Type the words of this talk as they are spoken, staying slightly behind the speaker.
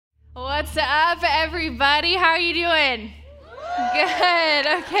What's up, everybody? How are you doing? Good,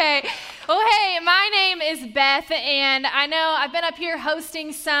 okay. Well, hey, my name is Beth, and I know I've been up here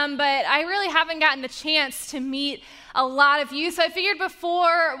hosting some, but I really haven't gotten the chance to meet a lot of you. So I figured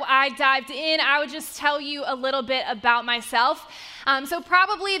before I dived in, I would just tell you a little bit about myself. So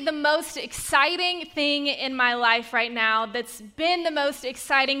probably the most exciting thing in my life right now, that's been the most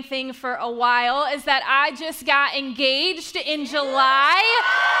exciting thing for a while, is that I just got engaged in July.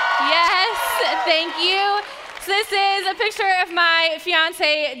 Yes, thank you. So this is a picture of my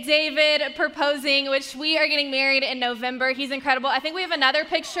fiance, David, proposing, which we are getting married in November. He's incredible. I think we have another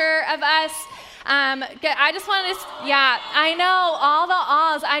picture of us. I just wanted to, I know, all the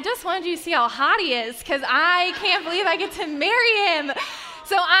ahs. I just wanted you to see how hot he is, because I can't believe I get to marry him.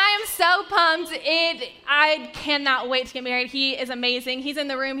 So I am so pumped. I cannot wait to get married. He is amazing. He's in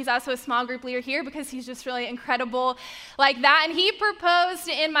the room. He's also a small group leader here because he's just really incredible like that. And he proposed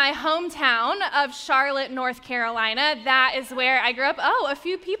in my hometown of Charlotte, North Carolina. That is where I grew up. Oh, a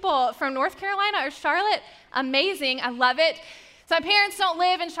few people from North Carolina or Charlotte. Amazing. I love it. So my parents don't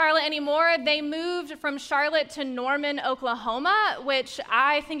live in Charlotte anymore. They moved from Charlotte to Norman, Oklahoma, which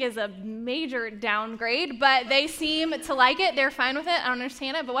I think is a major downgrade, but they seem to like it. They're fine with it. I don't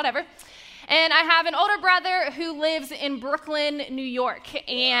understand it, but whatever. And I have an older brother who lives in Brooklyn, New York.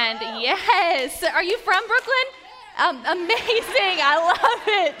 And yes, are you from Brooklyn? Amazing. I love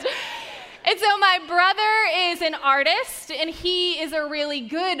it. And so my brother is an artist, and he is a really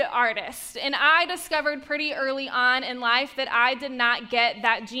good artist. And I discovered pretty early on in life that I did not get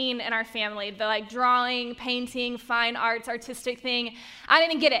that gene in our family, the drawing, painting, fine arts, artistic thing. I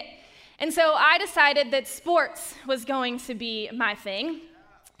didn't get it. And so I decided that sports was going to be my thing.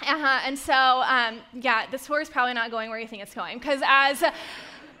 And so, the story's probably not going where you think it's going, because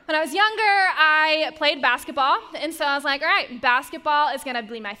when I was younger, I played basketball, and so I was like, all right, basketball is going to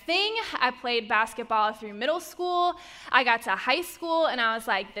be my thing. I played basketball through middle school. I got to high school, and I was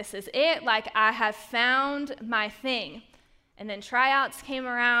like, this is it. I have found my thing. And then tryouts came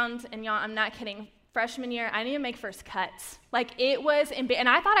around, and y'all, I'm not kidding. Freshman year, I didn't even make first cuts. It was, and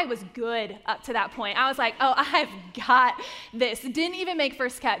I thought I was good up to that point. I was like, oh, I've got this. Didn't even make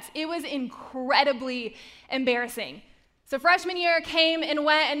first cuts. It was incredibly embarrassing. So freshman year came and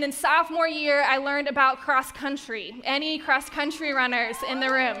went, and then sophomore year, I learned about cross country. Any cross country runners in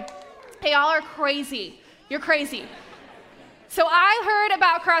the room? Hey, y'all are crazy. You're crazy. So I heard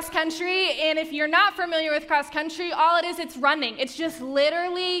about cross country, and if you're not familiar with cross country, all it is, it's running. It's just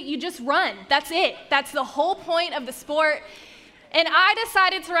literally, you just run. That's it. That's the whole point of the sport. And I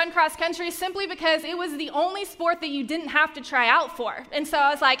decided to run cross country simply because it was the only sport that you didn't have to try out for. And so I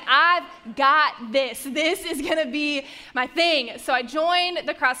was like, I've got this. This is going to be my thing. So I joined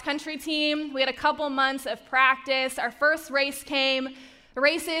the cross country team. We had a couple months of practice. Our first race came. The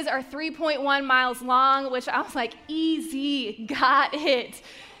races are 3.1 miles long, which I was like, easy, got it.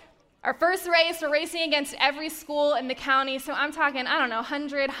 Our first race, we're racing against every school in the county. So I'm talking,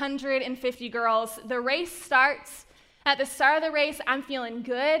 150 girls. The race starts. At the start of the race, I'm feeling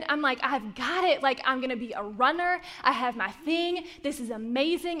good. I'm like, I've got it. I'm going to be a runner. I have my thing. This is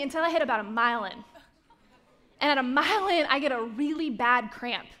amazing, until I hit about a mile in. And at a mile in, I get a really bad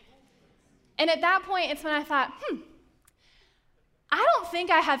cramp. And at that point, it's when I thought, I don't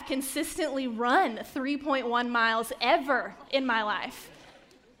think I have consistently run 3.1 miles ever in my life.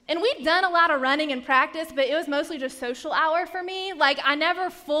 And we'd done a lot of running in practice, but it was mostly just social hour for me. I never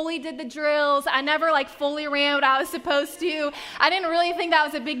fully did the drills. I never fully ran what I was supposed to. I didn't really think that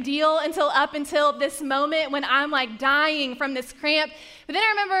was a big deal until this moment when I'm dying from this cramp. But then I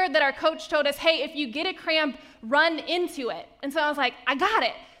remember that our coach told us, hey, if you get a cramp, run into it. And so I was like, I got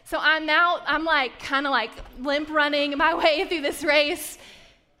it. So I'm kind of limp running my way through this race.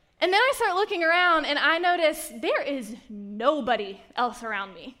 And then I start looking around, and I notice there is nobody else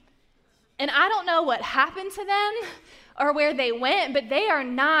around me. And I don't know what happened to them or where they went, but they are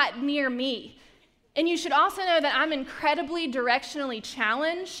not near me. And you should also know that I'm incredibly directionally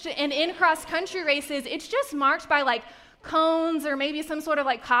challenged. And in cross-country races, it's just marked by cones or maybe some sort of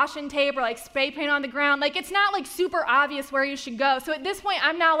caution tape or spray paint on the ground. It's not super obvious where you should go. So at this point,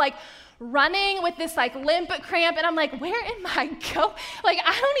 I'm now running with this limp cramp, and I'm like, where am I going?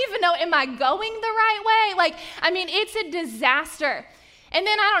 I don't even know, am I going the right way? It's a disaster. And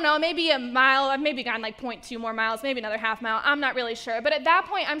then, I don't know, maybe a mile, I've maybe gone 0.2 more miles, maybe another half mile, I'm not really sure. But at that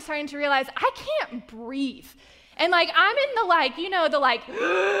point, I'm starting to realize I can't breathe. And I'm in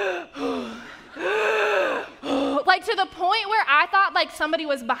to the point where I thought somebody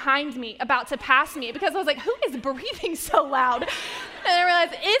was behind me about to pass me, because I was like, who is breathing so loud? And I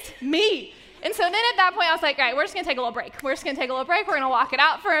realized it's me. And so then at that point, I was like, all right, we're just going to take a little break. We're going to walk it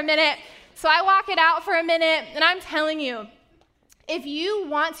out for a minute. So I walk it out for a minute, and I'm telling you, if you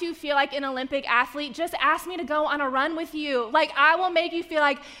want to feel like an Olympic athlete, just ask me to go on a run with you. Like, I will make you feel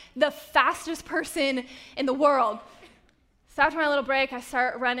like the fastest person in the world. So after my little break, I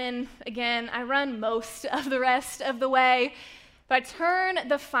start running again. I run most of the rest of the way. But I turn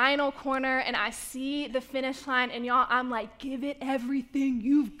the final corner and I see the finish line, and y'all, I'm like, give it everything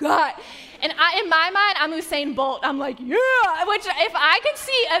you've got. And in my mind, I'm Usain Bolt. I'm like, yeah, which if I could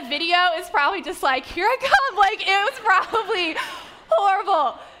see a video, it's probably just like, here I come. Like, it was probably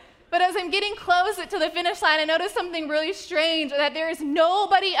horrible. But as I'm getting close to the finish line, I noticed something really strange, that there is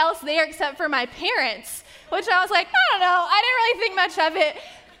nobody else there except for my parents, which I was like, I don't know. I didn't really think much of it.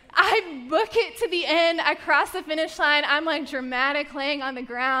 I book it to the end. I cross the finish line. I'm like dramatic laying on the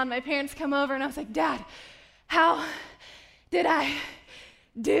ground. My parents come over and I was like, Dad, how did I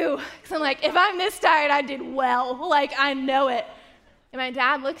do? Because I'm like, if I'm this tired, I did well. Like, I know it. And my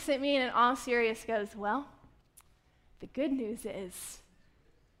dad looks at me and in all seriousness goes, well, the good news is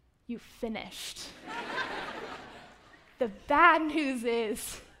you finished. The bad news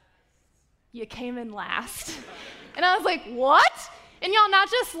is you came in last. And I was like, what? And y'all, not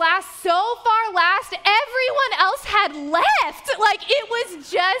just last, so far last, everyone else had left. Like, it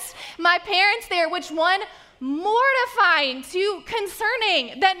was just my parents there, which one, mortifying, two,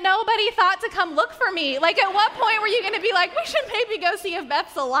 concerning that nobody thought to come look for me. Like, at what point were you going to be like, we should maybe go see if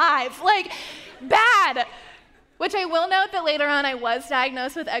Beth's alive? Like, bad. Which I will note that later on I was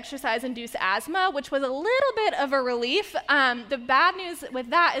diagnosed with exercise-induced asthma, which was a little bit of a relief. The bad news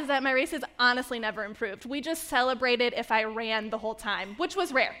with that is that my races honestly never improved. We just celebrated if I ran the whole time, which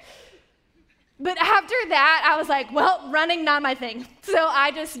was rare. But after that, I was like, well, running, not my thing. So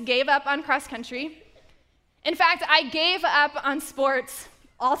I just gave up on cross country. In fact, I gave up on sports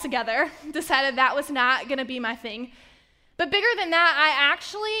altogether, decided that was not going to be my thing. But bigger than that, I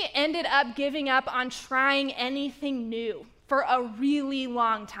actually ended up giving up on trying anything new for a really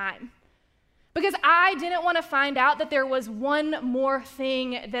long time. Because I didn't want to find out that there was one more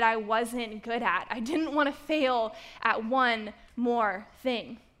thing that I wasn't good at. I didn't want to fail at one more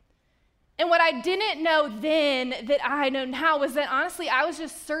thing. And what I didn't know then that I know now was that honestly, I was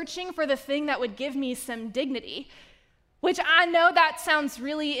just searching for the thing that would give me some dignity. Which I know that sounds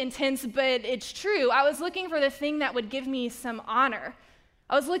really intense, but it's true. I was looking for the thing that would give me some honor.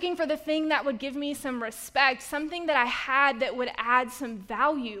 I was looking for the thing that would give me some respect, something that I had that would add some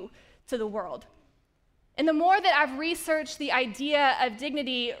value to the world. And the more that I've researched the idea of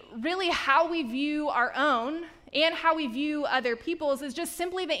dignity, really how we view our own and how we view other people's is just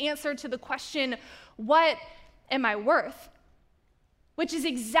simply the answer to the question, what am I worth? Which is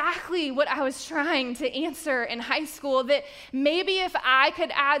exactly what I was trying to answer in high school, that maybe if I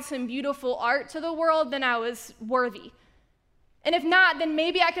could add some beautiful art to the world, then I was worthy. And if not, then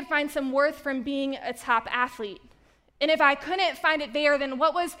maybe I could find some worth from being a top athlete. And if I couldn't find it there, then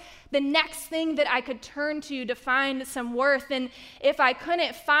what was the next thing that I could turn to find some worth? And if I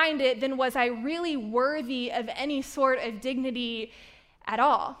couldn't find it, then was I really worthy of any sort of dignity at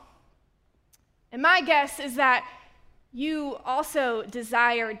all? And my guess is that you also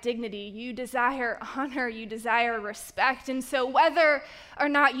desire dignity, you desire honor, you desire respect. And so whether or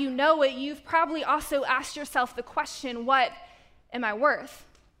not you know it, you've probably also asked yourself the question, what am I worth?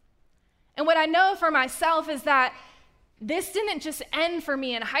 And what I know for myself is that this didn't just end for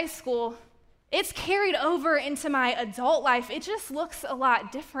me in high school. It's carried over into my adult life. It just looks a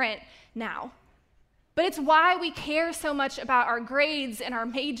lot different now. But it's why we care so much about our grades and our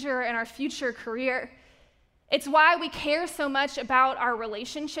major and our future career. It's why we care so much about our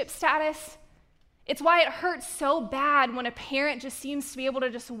relationship status. It's why it hurts so bad when a parent just seems to be able to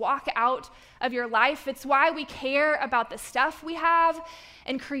just walk out of your life. It's why we care about the stuff we have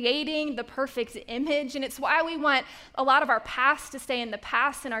and creating the perfect image. And it's why we want a lot of our past to stay in the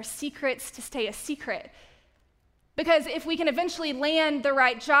past and our secrets to stay a secret. Because if we can eventually land the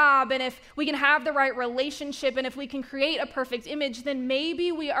right job and if we can have the right relationship and if we can create a perfect image, then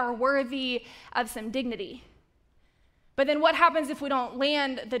maybe we are worthy of some dignity. But then what happens if we don't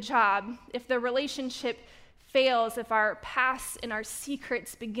land the job, if the relationship fails, if our past and our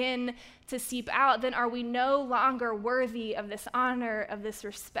secrets begin to seep out, then are we no longer worthy of this honor, of this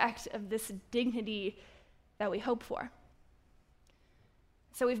respect, of this dignity that we hope for?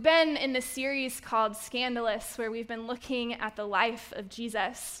 So we've been in this series called Scandalous, where we've been looking at the life of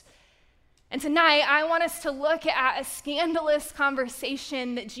Jesus. And tonight, I want us to look at a scandalous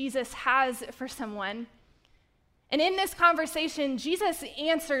conversation that Jesus has for someone. And in this conversation, Jesus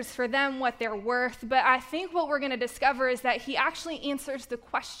answers for them what they're worth, but I think what we're going to discover is that he actually answers the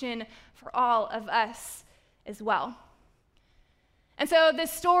question for all of us as well. And so this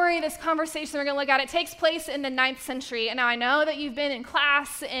story, this conversation we're going to look at, it takes place in the 9th century. And now I know that you've been in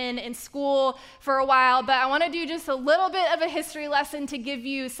class and in school for a while, but I want to do just a little bit of a history lesson to give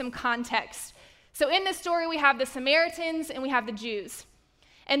you some context. So in this story, we have the Samaritans and we have the Jews.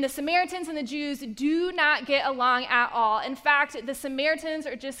 And the Samaritans and the Jews do not get along at all. In fact, the Samaritans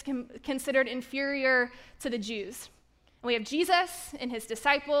are just considered inferior to the Jews. And we have Jesus and his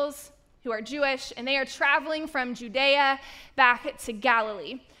disciples, who are Jewish, and they are traveling from Judea back to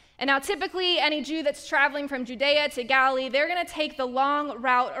Galilee. And now typically any Jew that's traveling from Judea to Galilee, they're going to take the long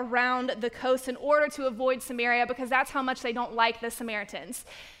route around the coast in order to avoid Samaria because that's how much they don't like the Samaritans.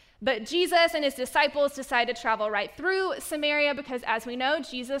 But Jesus and his disciples decide to travel right through Samaria because, as we know,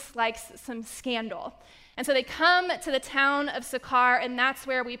 Jesus likes some scandal. And so they come to the town of Sychar, and that's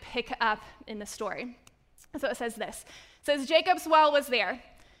where we pick up in the story. So it says this. It says, Jacob's well was there.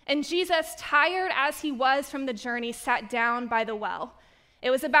 And Jesus, tired as he was from the journey, sat down by the well.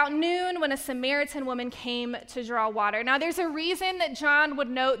 It was about noon when a Samaritan woman came to draw water. Now, there's a reason that John would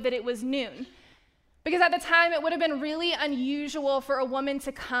note that it was noon. Because at the time, it would have been really unusual for a woman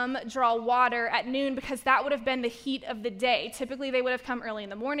to come draw water at noon because that would have been the heat of the day. Typically, they would have come early in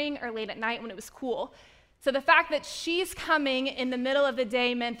the morning or late at night when it was cool. So the fact that she's coming in the middle of the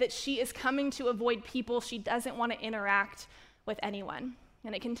day meant that she is coming to avoid people. She doesn't want to interact with anyone.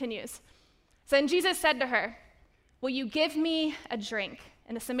 And it continues. So then Jesus said to her, will you give me a drink?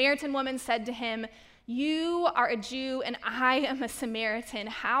 And the Samaritan woman said to him, you are a Jew and I am a Samaritan.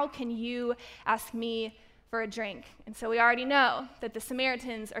 How can you ask me for a drink? And so we already know that the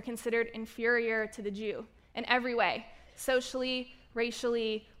Samaritans are considered inferior to the Jew in every way. Socially,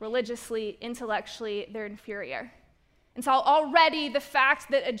 racially, religiously, intellectually, they're inferior. And so already the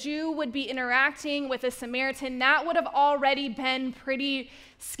fact that a Jew would be interacting with a Samaritan, that would have already been pretty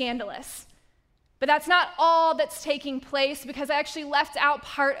scandalous. But that's not all that's taking place because I actually left out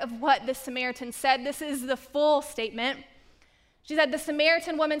part of what the Samaritan said. This is the full statement. She said, the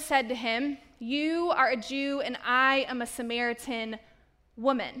Samaritan woman said to him, you are a Jew and I am a Samaritan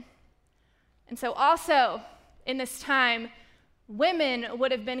woman. And so also in this time, women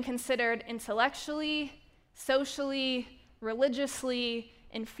would have been considered intellectually, socially, religiously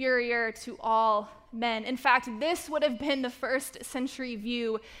inferior to all men. In fact, this would have been the first century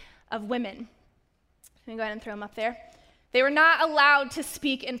view of women. Let me go ahead and throw them up there. They were not allowed to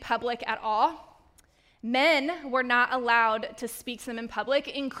speak in public at all. Men were not allowed to speak to them in public,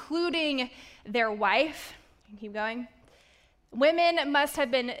 including their wife. Keep going. Women must have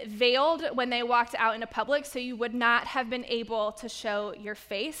been veiled when they walked out into public, so you would not have been able to show your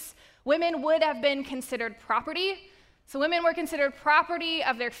face. Women would have been considered property. So women were considered property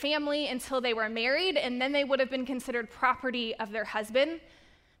of their family until they were married, and then they would have been considered property of their husband.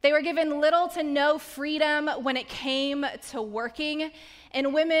 They were given little to no freedom when it came to working,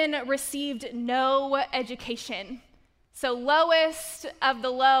 and women received no education. So lowest of the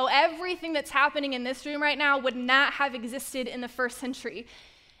low, everything that's happening in this room right now would not have existed in the first century.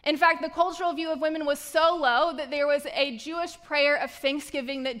 In fact, the cultural view of women was so low that there was a Jewish prayer of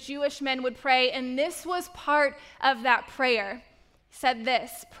thanksgiving that Jewish men would pray, and this was part of that prayer. It said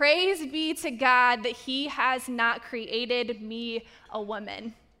this, praise be to God that he has not created me a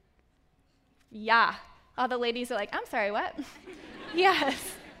woman. Yeah. All the ladies are like, I'm sorry, what? Yes.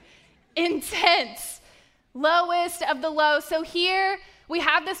 Intense. Lowest of the low. So here we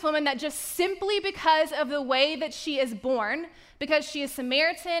have this woman that just simply because of the way that she is born, because she is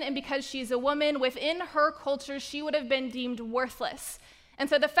Samaritan and because she's a woman, within her culture, she would have been deemed worthless. And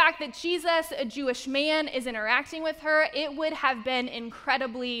so the fact that Jesus, a Jewish man, is interacting with her, it would have been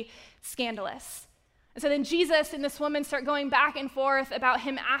incredibly scandalous. And so then Jesus and this woman start going back and forth about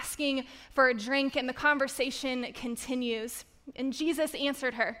him asking for a drink, and the conversation continues. And Jesus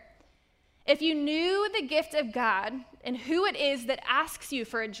answered her, if you knew the gift of God and who it is that asks you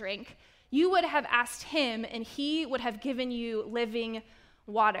for a drink, you would have asked him, and he would have given you living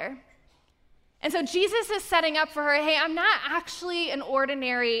water. And so Jesus is setting up for her, hey, I'm not actually an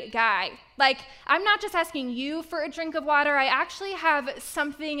ordinary guy. Like, I'm not just asking you for a drink of water. I actually have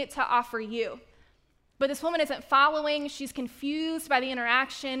something to offer you. But this woman isn't following. She's confused by the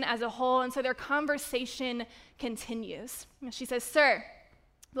interaction as a whole, and so their conversation continues. And she says, sir,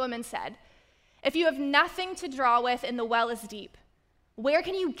 the woman said, if you have nothing to draw with and the well is deep, where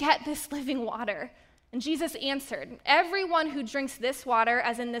can you get this living water? And Jesus answered, everyone who drinks this water,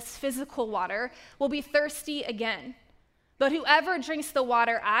 as in this physical water, will be thirsty again. But whoever drinks the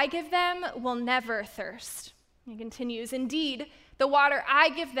water I give them will never thirst. He continues, indeed, the water I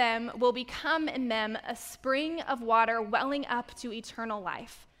give them will become in them a spring of water welling up to eternal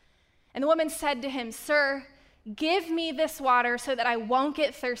life. And the woman said to him, sir, Give me this water so that I won't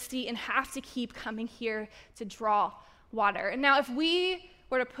get thirsty and have to keep coming here to draw water. And now if we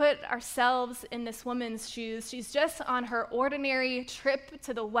were to put ourselves in this woman's shoes, she's just on her ordinary trip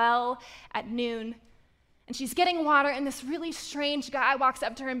to the well at noon, and she's getting water, and this really strange guy walks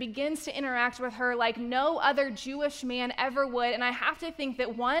up to her and begins to interact with her like no other Jewish man ever would. And I have to think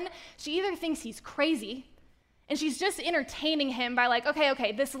that, one, she either thinks he's crazy, and she's just entertaining him by like,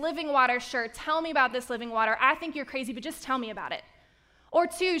 okay, this living water, sure, tell me about this living water. I think you're crazy, but just tell me about it. Or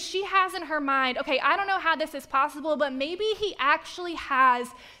two, she has in her mind, okay, I don't know how this is possible, but maybe he actually has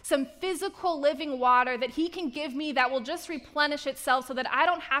some physical living water that he can give me that will just replenish itself so that I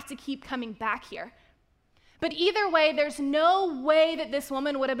don't have to keep coming back here. But either way, there's no way that this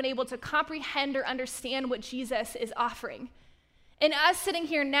woman would have been able to comprehend or understand what Jesus is offering. And us sitting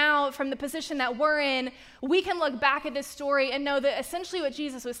here now from the position that we're in, we can look back at this story and know that essentially what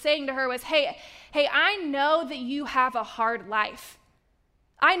Jesus was saying to her was, hey, I know that you have a hard life.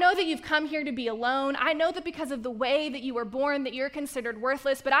 I know that you've come here to be alone. I know that because of the way that you were born that you're considered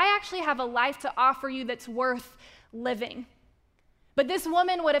worthless, but I actually have a life to offer you that's worth living. But this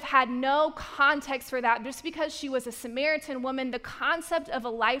woman would have had no context for that. Just because she was a Samaritan woman, the concept of a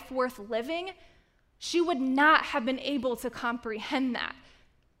life worth living, she would not have been able to comprehend that.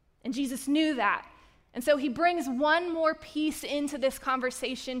 And Jesus knew that. And so he brings one more piece into this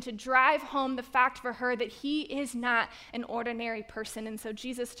conversation to drive home the fact for her that he is not an ordinary person. And so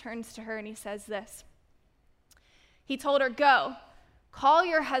Jesus turns to her and he says this. He told her, "Go, call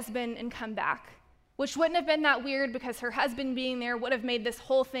your husband and come back." Which wouldn't have been that weird because her husband being there would have made this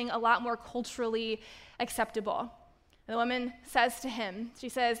whole thing a lot more culturally acceptable. The woman says to him, she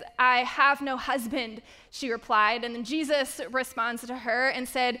says, "I have no husband," she replied. And then Jesus responds to her and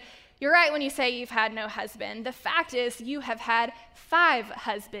said, "You're right when you say you've had no husband. The fact is you have had 5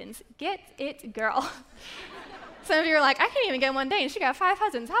 husbands. Get it, girl." Some of you are like, I can't even get one day and she got 5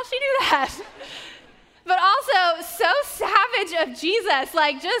 husbands. How'd she do that? But also so savage of Jesus,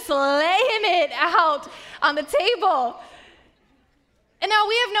 like just laying it out on the table. And now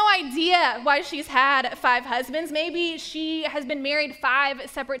we have no idea why she's had 5 husbands. Maybe she has been married 5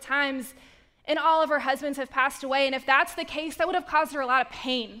 separate times and all of her husbands have passed away. And if that's the case, that would have caused her a lot of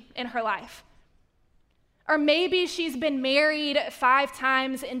pain in her life. Or maybe she's been married 5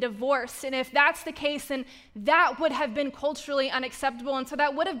 times and divorced. And if that's the case, then that would have been culturally unacceptable. And so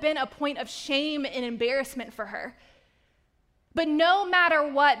that would have been a point of shame and embarrassment for her. But no matter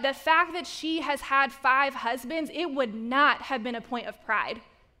what, the fact that she has had 5 husbands, it would not have been a point of pride.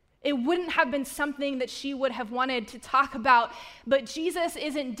 It wouldn't have been something that she would have wanted to talk about. But Jesus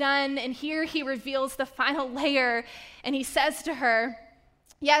isn't done. And here he reveals the final layer. And he says to her,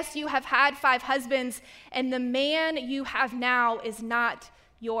 "Yes, you have had 5 husbands, and the man you have now is not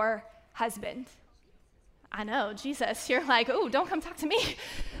your husband." I know, Jesus, you're like, "Oh, don't come talk to me."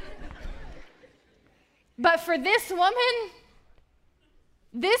 But for this woman,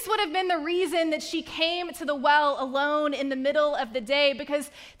 this would have been the reason that she came to the well alone in the middle of the day,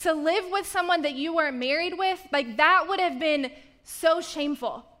 because to live with someone that you weren't married with, like that would have been so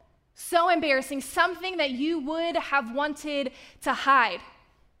shameful, so embarrassing, something that you would have wanted to hide.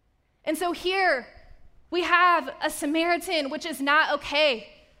 And so here we have a Samaritan, which is not okay.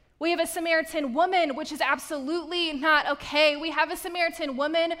 We have a Samaritan woman, which is absolutely not okay. We have a Samaritan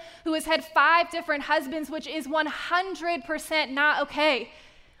woman who has had 5 different husbands, which is 100% not okay.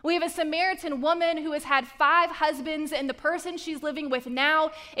 We have a Samaritan woman who has had 5 husbands, and the person she's living with now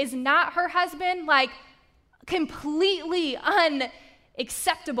is not her husband, like completely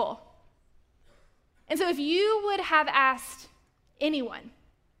unacceptable. And so if you would have asked anyone,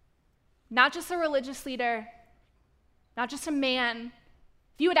 not just a religious leader, not just a man,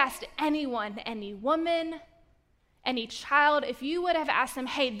 if you had asked anyone, any woman, any child, if you would have asked them,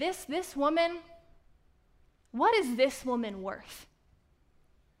 "Hey, this woman, what is this woman worth?"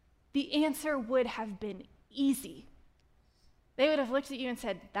 The answer would have been easy. They would have looked at you and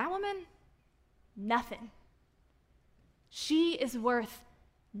said, "That woman, nothing. She is worth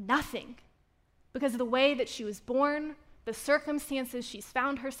nothing because of the way that she was born, the circumstances she's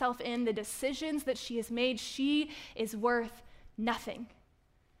found herself in, the decisions that she has made. She is worth nothing."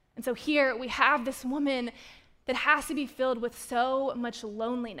 And so here we have this woman that has to be filled with so much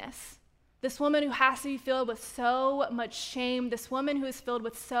loneliness. This woman who has to be filled with so much shame. This woman who is filled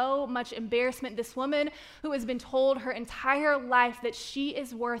with so much embarrassment. This woman who has been told her entire life that she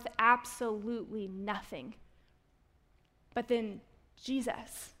is worth absolutely nothing. But then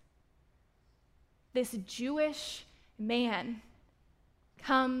Jesus, this Jewish man,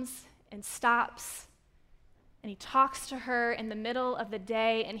 comes and stops and he talks to her in the middle of the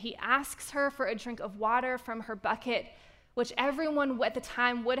day, and he asks her for a drink of water from her bucket, which everyone at the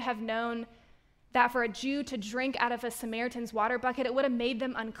time would have known that for a Jew to drink out of a Samaritan's water bucket, it would have made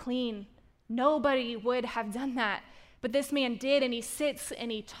them unclean. Nobody would have done that. But this man did, and he sits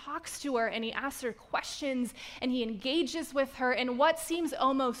and he talks to her and he asks her questions and he engages with her in what seems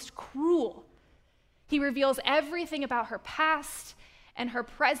almost cruel. He reveals everything about her past and her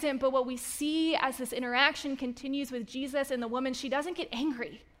present, but what we see as this interaction continues with Jesus and the woman, she doesn't get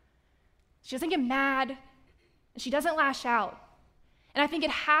angry. She doesn't get mad, and she doesn't lash out. And I think it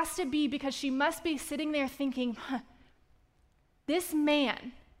has to be because she must be sitting there thinking, this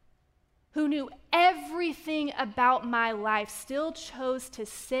man who knew everything about my life still chose to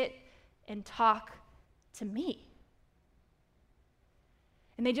sit and talk to me.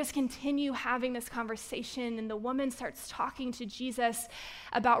 And they just continue having this conversation, and the woman starts talking to Jesus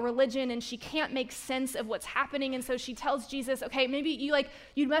about religion, and she can't make sense of what's happening. And so she tells Jesus, okay, maybe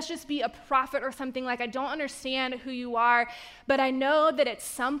you must just be a prophet or something. Like, I don't understand who you are, but I know that at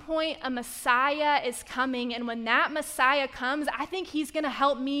some point a Messiah is coming. And when that Messiah comes, I think he's going to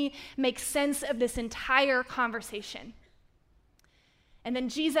help me make sense of this entire conversation. And then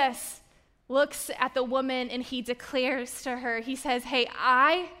Jesus looks at the woman and he declares to her, he says, hey,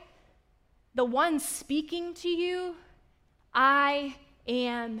 the one speaking to you, I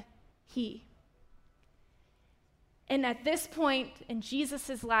am he. And at this point in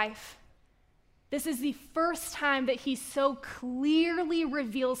Jesus' life, this is the first time that he so clearly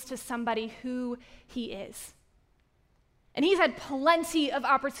reveals to somebody who he is. And he's had plenty of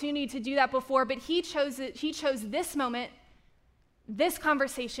opportunity to do that before, but he chose this moment, this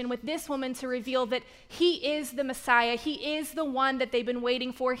conversation with this woman to reveal that he is the Messiah. He is the one that they've been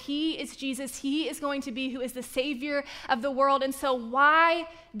waiting for. He is Jesus. He is going to be who is the Savior of the world. And so why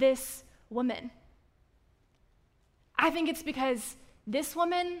this woman? I think it's because this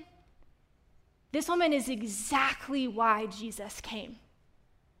woman is exactly why Jesus came.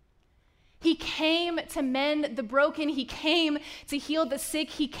 He came to mend the broken. He came to heal the sick.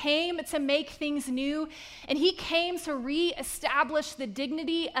 He came to make things new. And he came to reestablish the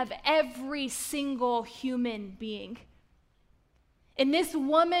dignity of every single human being. And this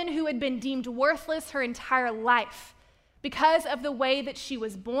woman who had been deemed worthless her entire life, because of the way that she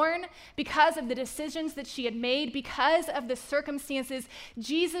was born, because of the decisions that she had made, because of the circumstances,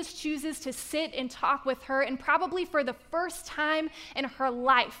 Jesus chooses to sit and talk with her, and probably for the first time in her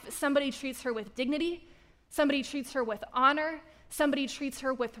life, somebody treats her with dignity, somebody treats her with honor, somebody treats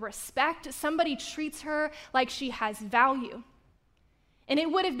her with respect, somebody treats her like she has value. And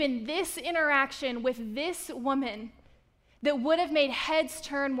it would have been this interaction with this woman that would have made heads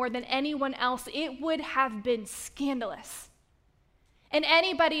turn more than anyone else. It would have been scandalous. And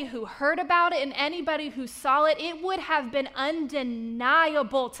anybody who heard about it and anybody who saw it, it would have been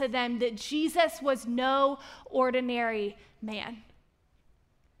undeniable to them that Jesus was no ordinary man.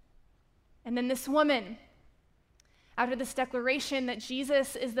 And then this woman, after this declaration that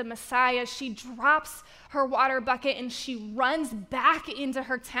Jesus is the Messiah, she drops her water bucket and she runs back into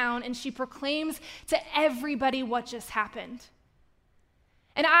her town and she proclaims to everybody what just happened.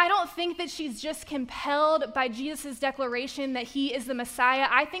 And I don't think that she's just compelled by Jesus' declaration that he is the Messiah.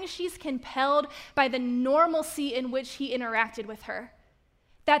 I think she's compelled by the normalcy in which he interacted with her.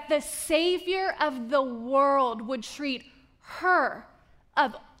 That the Savior of the world would treat her,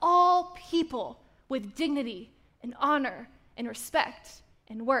 of all people, with dignity and honor and respect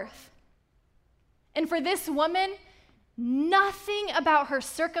and worth. And for this woman, nothing about her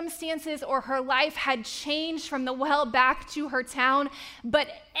circumstances or her life had changed from the well back to her town, but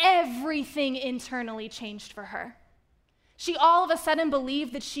everything internally changed for her. She all of a sudden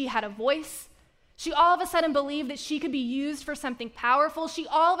believed that she had a voice. She all of a sudden believed that she could be used for something powerful. She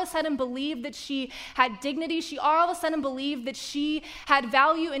all of a sudden believed that she had dignity. She all of a sudden believed that she had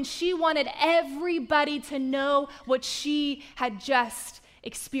value, and she wanted everybody to know what she had just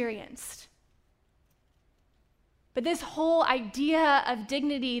experienced. But this whole idea of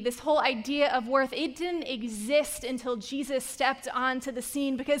dignity, this whole idea of worth, it didn't exist until Jesus stepped onto the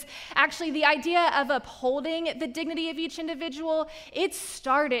scene, because actually the idea of upholding the dignity of each individual, it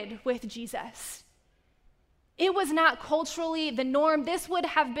started with Jesus. It was not culturally the norm. This would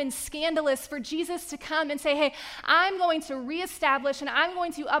have been scandalous for Jesus to come and say, hey, I'm going to reestablish and I'm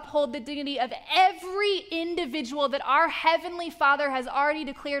going to uphold the dignity of every individual that our Heavenly Father has already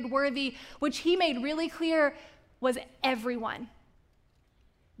declared worthy, which he made really clear was everyone.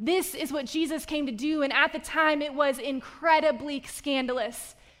 This is what Jesus came to do, and at the time it was incredibly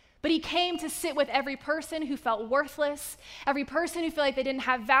scandalous. But he came to sit with every person who felt worthless, every person who felt like they didn't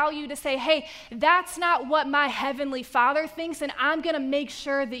have value, to say, hey, that's not what my heavenly Father thinks, and I'm going to make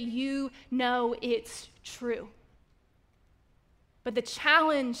sure that you know it's true. But the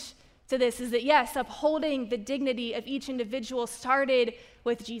challenge to this is that, yes, upholding the dignity of each individual started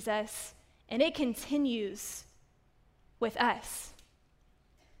with Jesus, and it continues with us.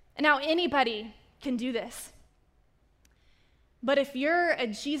 And now anybody can do this. But if you're a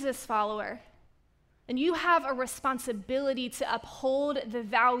Jesus follower, then you have a responsibility to uphold the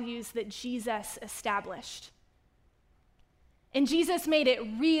values that Jesus established. And Jesus made it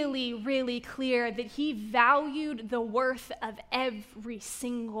really, really clear that he valued the worth of every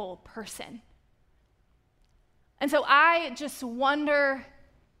single person. And so I just wonder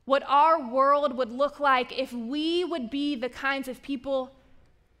what our world would look like if we would be the kinds of people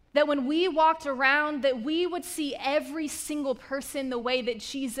that when we walked around, that we would see every single person the way that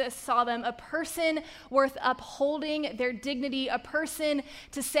Jesus saw them, a person worth upholding their dignity, a person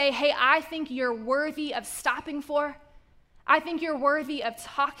to say, hey, I think you're worthy of stopping for. I think you're worthy of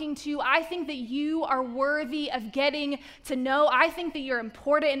talking to. I think that you are worthy of getting to know. I think that you're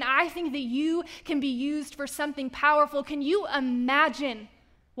important, and I think that you can be used for something powerful. Can you imagine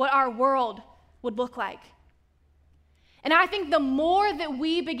what our world would look like? And I think the more that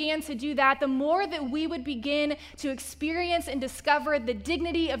we began to do that, the more that we would begin to experience and discover the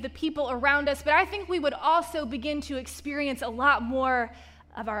dignity of the people around us, but I think we would also begin to experience a lot more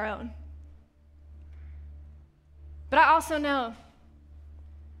of our own. But I also know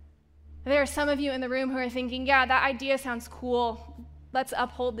there are some of you in the room who are thinking, yeah, that idea sounds cool. Let's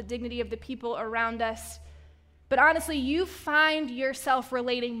uphold the dignity of the people around us. But honestly, you find yourself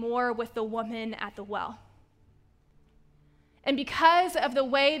relating more with the woman at the well. And because of the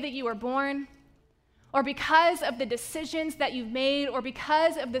way that you were born, or because of the decisions that you've made, or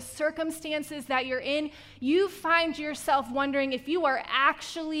because of the circumstances that you're in, you find yourself wondering if you are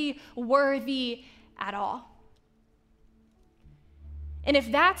actually worthy at all. And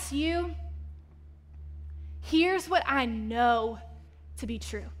if that's you, here's what I know to be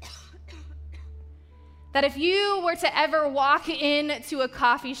true. That if you were to ever walk into a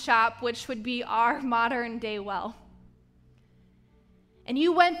coffee shop, which would be our modern day well, and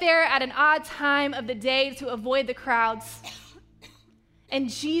you went there at an odd time of the day to avoid the crowds, and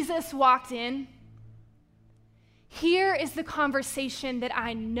Jesus walked in, here is the conversation that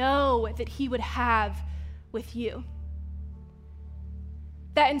I know that he would have with you.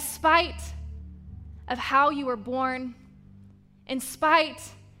 That in spite of how you were born, in spite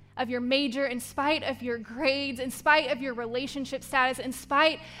of your major, in spite of your grades, in spite of your relationship status, in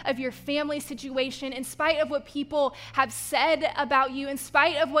spite of your family situation, in spite of what people have said about you, in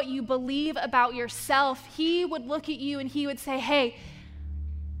spite of what you believe about yourself, he would look at you and he would say, hey,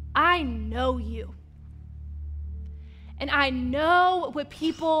 I know you. And I know what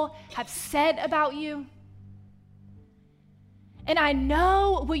people have said about you. And I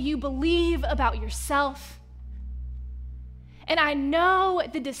know what you believe about yourself. And I know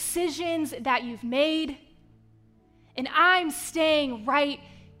the decisions that you've made, and I'm staying right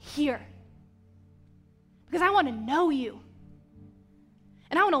here because I want to know you,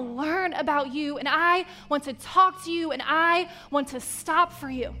 and I want to learn about you, and I want to talk to you, and I want to stop for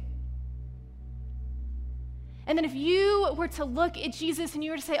you. And then if you were to look at Jesus and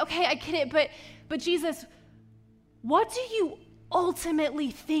you were to say, okay, I get it, but Jesus, what do you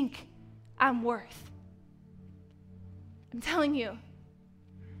ultimately think I'm worth? I'm telling you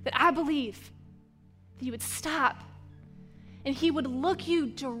that I believe that you would stop and he would look you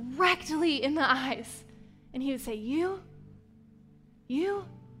directly in the eyes and he would say, you,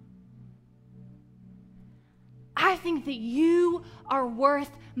 I think that you are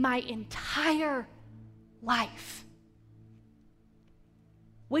worth my entire life.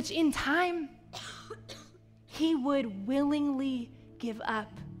 Which in time, he would willingly give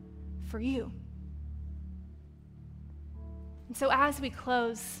up for you. And so as we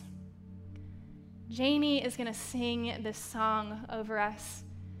close, Janie is going to sing this song over us.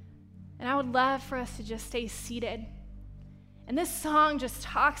 And I would love for us to just stay seated. And this song just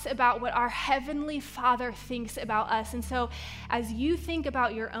talks about what our Heavenly Father thinks about us. And so as you think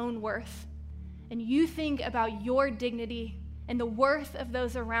about your own worth, and you think about your dignity and the worth of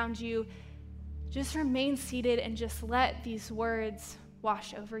those around you, just remain seated and just let these words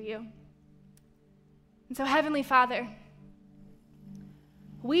wash over you. And so, Heavenly Father,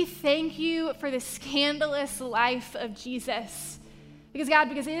 we thank you for the scandalous life of Jesus. Because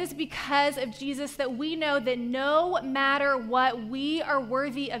it is because of Jesus that we know that no matter what, we are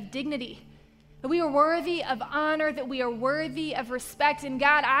worthy of dignity. that we are worthy of honor, that we are worthy of respect. And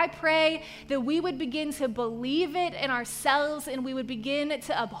God, I pray that we would begin to believe it in ourselves and we would begin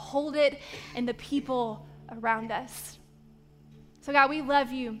to uphold it in the people around us. So God, we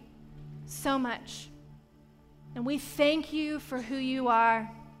love you so much. And we thank you for who you are.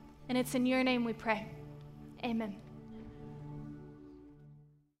 And it's in your name we pray. Amen.